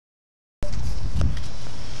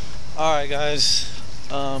Alright guys,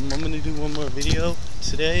 I'm gonna do one more video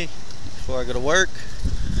today before I go to work.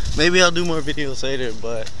 Maybe I'll do more videos later,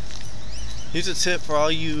 but here's a tip for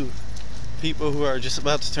all you people who are just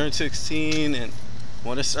about to turn 16 and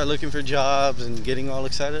want to start looking for jobs and getting all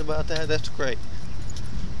excited about that. That's great,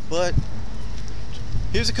 but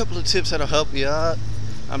here's a couple of tips that'll help you out.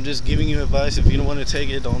 I'm just giving you advice. If you don't want to take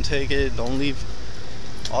it, don't take it. Don't leave.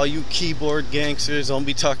 All you keyboard gangsters, don't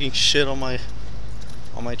be talking shit on my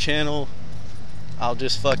channel. I'll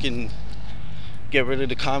just fucking get rid of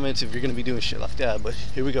the comments if you're gonna be doing shit like that. But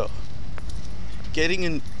here we go. Getting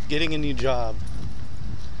a new job.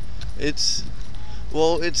 It's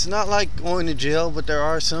not like going to jail, but there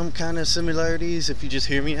are some kind of similarities if you just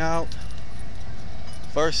hear me out.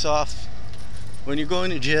 First off, when you're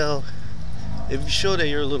going to jail, if you show that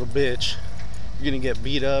you're a little bitch, you're gonna get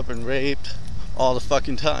beat up and raped all the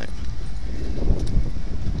fucking time.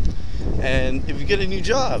 And if you get a new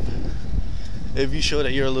job, if you show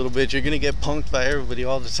that you're a little bitch, you're gonna get punked by everybody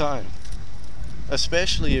all the time.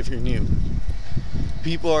 Especially if you're new.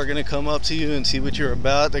 People are gonna come up to you and see what you're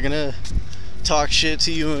about. They're gonna talk shit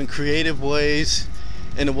to you in creative ways,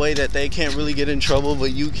 in a way that they can't really get in trouble,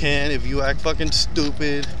 but you can if you act fucking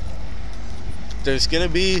stupid. There's gonna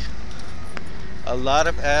be a lot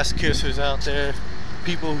of ass kissers out there,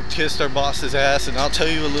 people who kiss their boss's ass, and I'll tell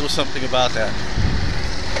you a little something about that.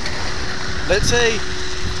 Let's say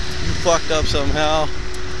you fucked up somehow,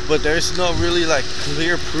 but there's no really like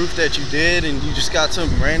clear proof that you did, and you just got some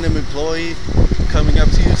random employee coming up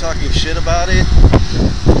to you talking shit about it.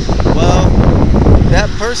 Well, that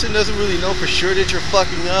person doesn't really know for sure that you're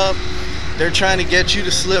fucking up. They're trying to get you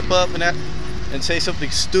to slip up and say something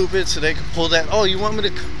stupid so they can pull that, oh, you want me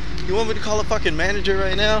to call a fucking manager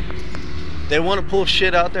right now? They want to pull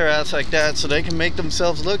shit out their ass like that so they can make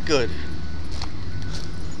themselves look good.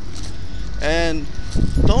 And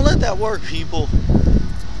don't let that work, people.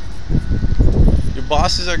 Your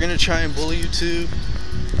bosses are gonna try and bully you too.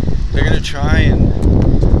 They're gonna try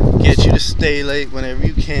and get you to stay late whenever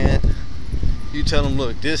you can. You tell them,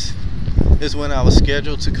 look, this is when I was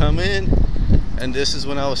scheduled to come in, and this is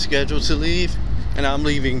when I was scheduled to leave, and I'm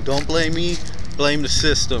leaving. Don't blame me, blame the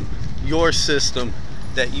system, your system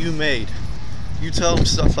that you made. You tell them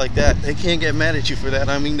stuff like that. They can't get mad at you for that.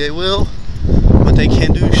 I mean, they will, but they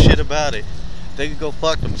can't do shit about it. They could go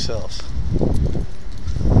fuck themselves.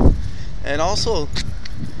 And also,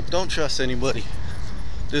 don't trust anybody.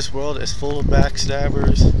 This world is full of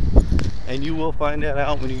backstabbers, and you will find that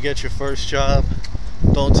out when you get your first job.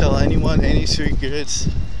 Don't tell anyone any secrets.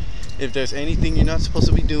 If there's anything you're not supposed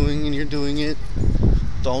to be doing and you're doing it,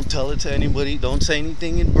 don't tell it to anybody. Don't say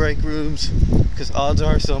anything in break rooms, because odds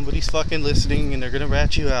are somebody's fucking listening and they're gonna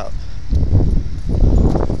rat you out.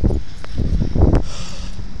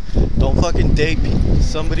 Don't fucking date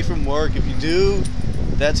somebody from work. If you do,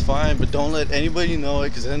 that's fine, but don't let anybody know it,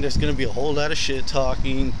 because then there's gonna be a whole lot of shit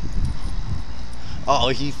talking. Oh,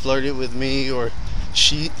 he flirted with me, or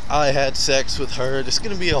I had sex with her. There's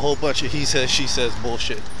gonna be a whole bunch of he says, she says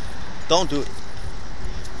bullshit. Don't do it.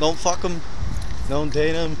 Don't fuck them. Don't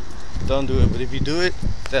date them. Don't do it. But if you do it,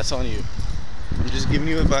 that's on you. I'm just giving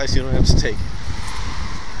you advice. You don't have to take it.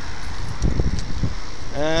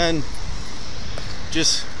 And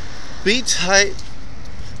just be tight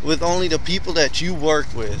with only the people that you work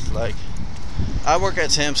with. Like, I work at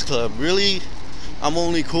Sam's Club. Really, I'm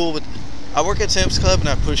only cool with, I work at Sam's Club and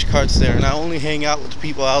I push carts there, and I only hang out with the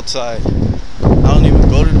people outside. I don't even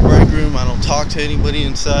go to the break room. I don't talk to anybody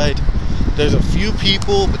inside. There's a few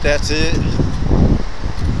people, but that's it.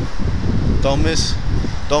 Don't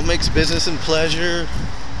mix business and pleasure.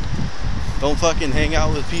 Don't fucking hang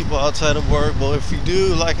out with people outside of work. But if you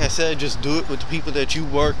do, like I said, just do it with the people that you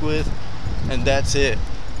work with, and that's it.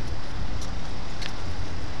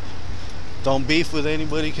 Don't beef with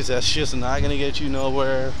anybody, because that's just not gonna get you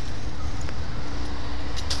nowhere.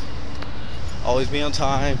 Always be on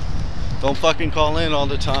time. Don't fucking call in all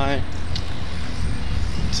the time.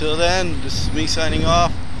 Till then, this is me signing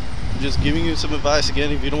off. I'm just giving you some advice.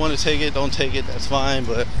 Again, if you don't want to take it, don't take it. That's fine,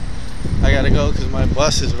 but I gotta go because my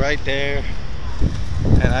bus is right there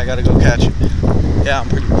and I gotta go catch it. Yeah, I'm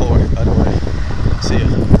pretty poor, by the way. See ya.